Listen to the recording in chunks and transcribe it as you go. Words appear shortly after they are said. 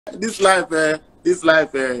this life,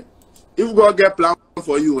 if God get plan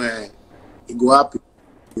for you, it go happen.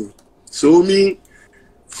 So me,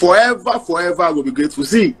 forever will be grateful.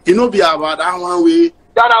 See, you know, be about that one way.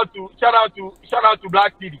 Shout out to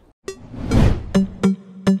Black City.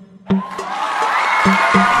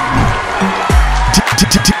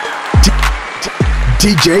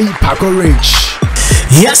 DJ Paco Rich.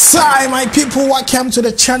 Yes, hi, my people. Welcome to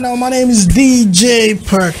the channel. My name is DJ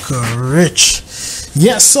Paco Rich.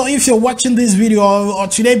 Yes, so if you're watching this video or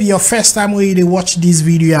today be your first time where you watch this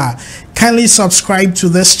video, kindly subscribe to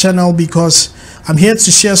this channel because I'm here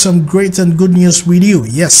to share some great and good news with you.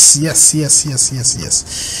 Yes.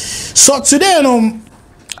 So today,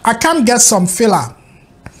 I can get some filler.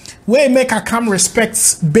 Where make I come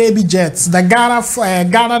respect Baby Jets, the Ghana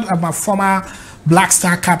my former Black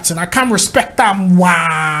Star captain. I can't respect them.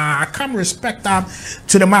 Wow, I can't respect them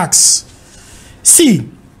to the max. See,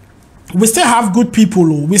 we still have good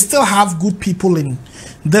people. We still have good people in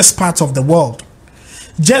this part of the world.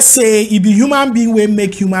 Just say if a human being will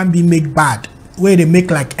make human being make bad, where they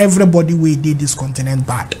make like everybody we did this continent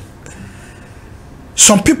bad.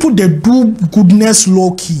 Some people they do goodness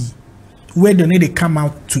low key, where they need to come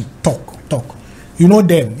out to talk. You know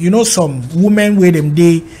them. You know some women where them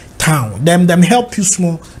they town. Them help you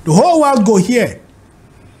small. The whole world go here.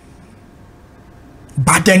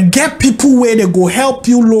 But then get people where they go help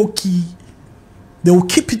you low key. They will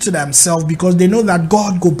keep it to themselves because they know that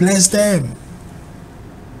God go bless them.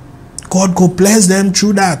 God go bless them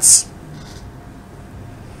through that.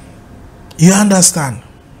 You understand?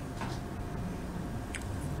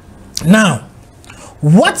 Now,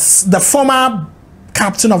 what's the former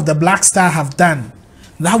captain of the Black Star have done?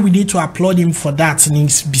 That we need to applaud him for that.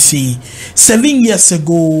 Needs be say 7 years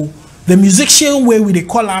ago, the musician where we they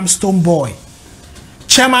call him Stonebwoy.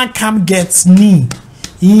 Chairman come gets knee.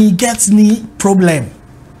 He gets knee problem.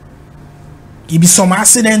 It be some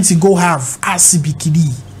accident he go have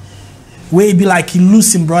RCBKD. Where it be like he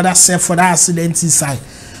lose him brother self for that accident inside.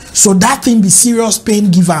 So that thing be serious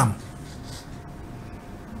pain give him.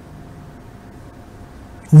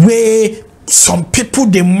 Where some people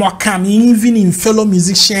they mock him, even in fellow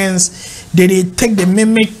musicians, they take the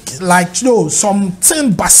mimic like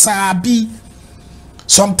something basabi.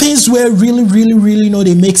 Some things where really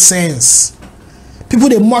they make sense. People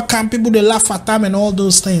they mock him, people they laugh at them and all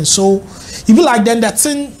those things. So it be like then that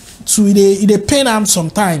thing to they pain him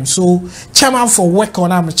sometimes. So chairman for work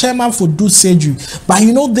on him, chairman for do surgery. But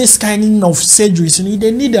you know this kind of surgeries,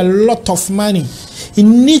 they need a lot of money. It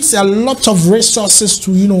needs a lot of resources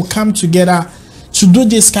to come together to do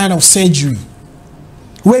this kind of surgery.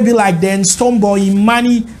 We be like then Stonebwoy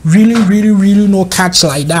money really no catch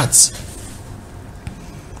like that.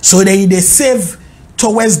 So they save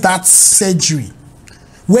towards that surgery.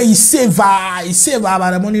 Where you save but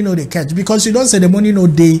the money no they catch because you don't say the money no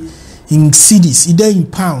they in cedis, it they in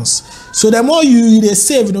pounds. So the more they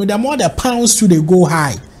save, the more the pounds to they go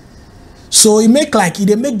high. So it make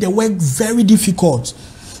the work very difficult.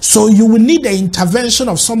 So you will need the intervention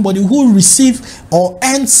of somebody who receive or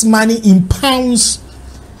earns money in pounds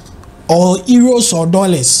or euros or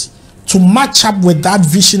dollars to match up with that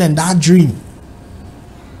vision and that dream.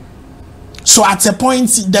 So at a point,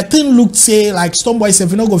 the thing looked say like Stonebwoy said,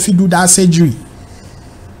 if you not go fit do that surgery.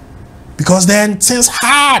 Because then things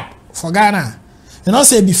hard for Ghana. You know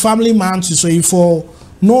say be family man too, so if for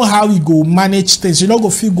know how you go manage things, you don't go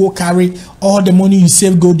feel go carry all the money you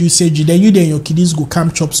save go do surgery, then you your kiddies go come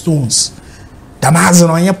chop stones. That has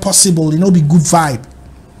not possible, be good vibe.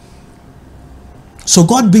 So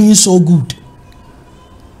God being so good,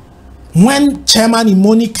 when chairman in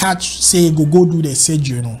money catch say go do the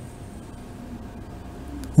surgery,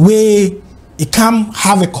 where he come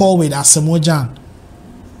have a call with Asamoah,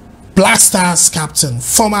 Black Stars captain,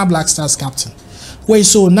 former Black Stars captain. Wait,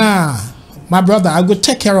 so my brother, I go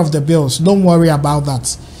take care of the bills. Don't worry about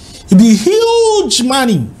that. It be huge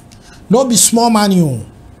money. Not be small money.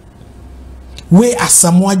 Where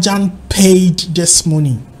Asamoah paid this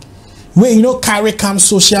money. Where carry come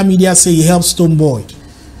social media say he helps Stonebwoy.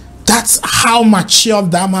 That's how mature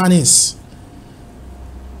that man is.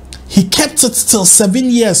 He kept it till 7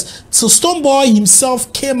 years. Till Stonebwoy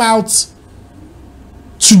himself came out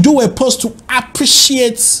to do a post to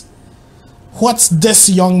appreciate what this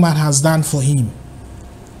young man has done for him.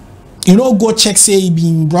 Go check say he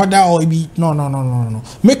be brother or he be no.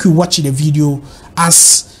 Make you watch the video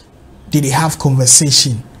as they have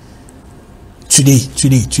conversation today.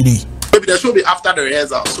 Maybe they should be after the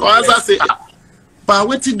rehearsal. So as I say, but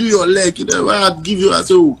wait till do your leg, I'll give you a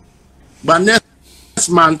so. But next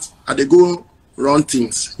month they go run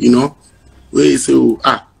things, where you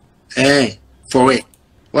say for it.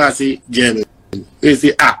 When I say Gyan, he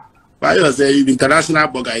say, ah, why you say you international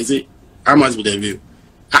burger? He say, how much be the bill?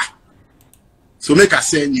 Ah, so make I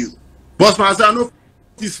send you. Boss man, I no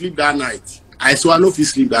fit sleep that night. I no fit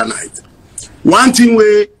sleep that night. One thing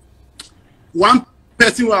where one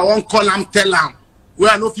person where I won't call him, tell him.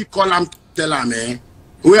 Where I no fit call him, tell him, eh?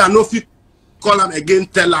 Where I no fit call him again,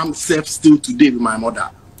 tell him self still today with my mother.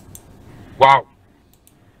 Wow.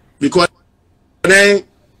 Because then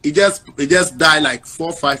he just died like 4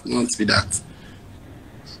 or 5 months with that.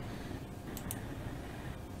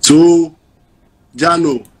 So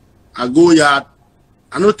Jano, I go yard,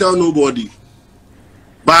 I no tell nobody.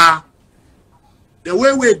 But the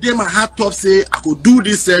way they my heart top say I could do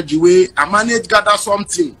this surgery way, I manage gather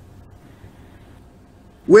something.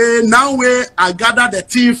 Where now where I gather the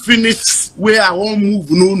team finish where I won't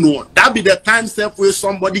move no. That be the time step where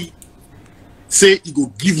somebody say he go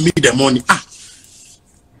give me the money. Ah,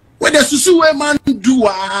 where the susu where man do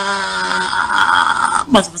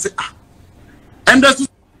must say ah, and the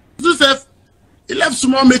susu self he left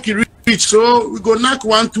small make it reach, so we go knock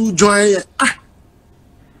 1 2 join. Ah.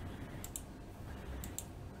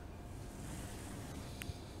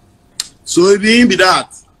 So if you be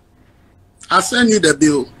that, I send you the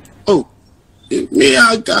bill. Oh, me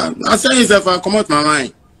I send you if I come out my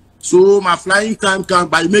mind. So my flying time can,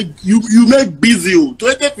 but you make busy.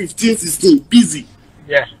 2015, 16 busy.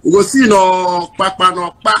 Yeah. We go see no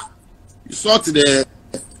you sort the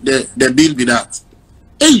bill be that.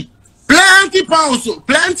 Hey, plenty pounds,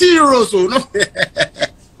 plenty euros. No.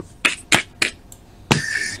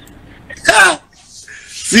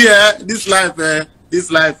 See, this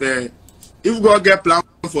life. If God get plan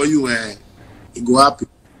for you, it go happen.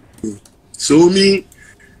 So me,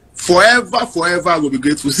 forever will be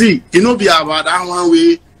grateful. See, you know, be about that one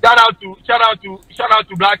way. Shout out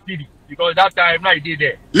to Black City, because that time I did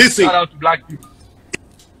there. Listen. Shout out to Black City.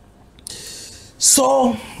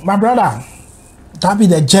 So, my brother, that be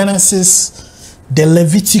the Genesis, the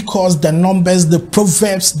Leviticus, the Numbers, the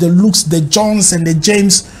Proverbs, the Lukes, the Johns, and the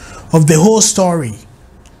James of the whole story.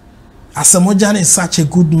 Asamoah is such a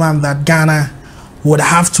good man that Ghana would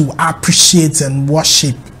have to appreciate and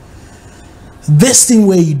worship. This thing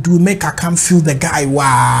where you do make a come feel the guy,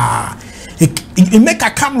 wow. It make a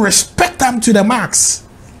come respect him to the max.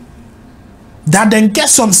 That then get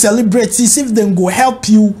some celebrities, if they go help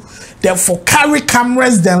you, then for carry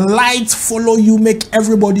cameras, then lights follow you, make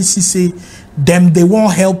everybody see say them they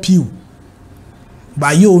won't help you.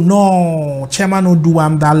 But you no chairman no do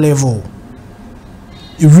am that level.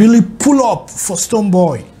 You really pull up for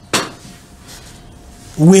Stonebwoy.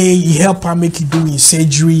 Where he help her make it do his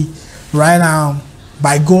surgery right now.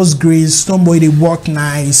 By God's grace, Stonebwoy they work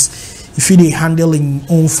nice. If they handle in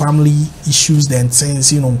own family issues, then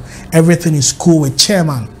things, you know, everything is cool with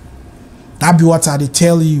chairman. That be what I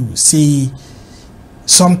tell you. See,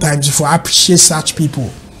 sometimes if I appreciate such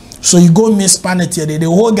people, so you go miss Panity, the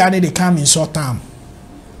whole Ghana they come in short time.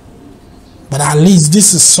 But at least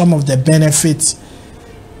this is some of the benefits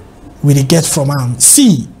we get from him.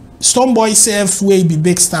 See, Stonebwoy self way be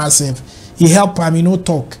big star self. He help him, you know,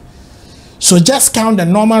 talk. So just count the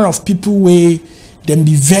number of people where them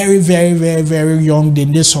be very young.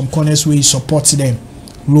 Then there's some corners where he supports them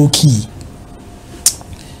low key.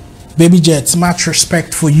 Baby Jet, much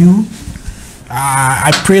respect for you.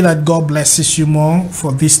 I pray that God blesses you more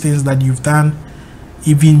for these things that you've done,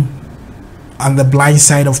 even on the blind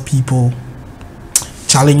side of people.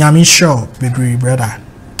 Challenge, I'm sure, baby brother.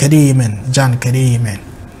 Kede amen. John, kede amen.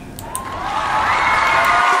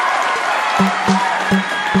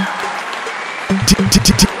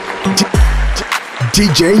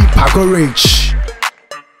 DJ Paco Rich.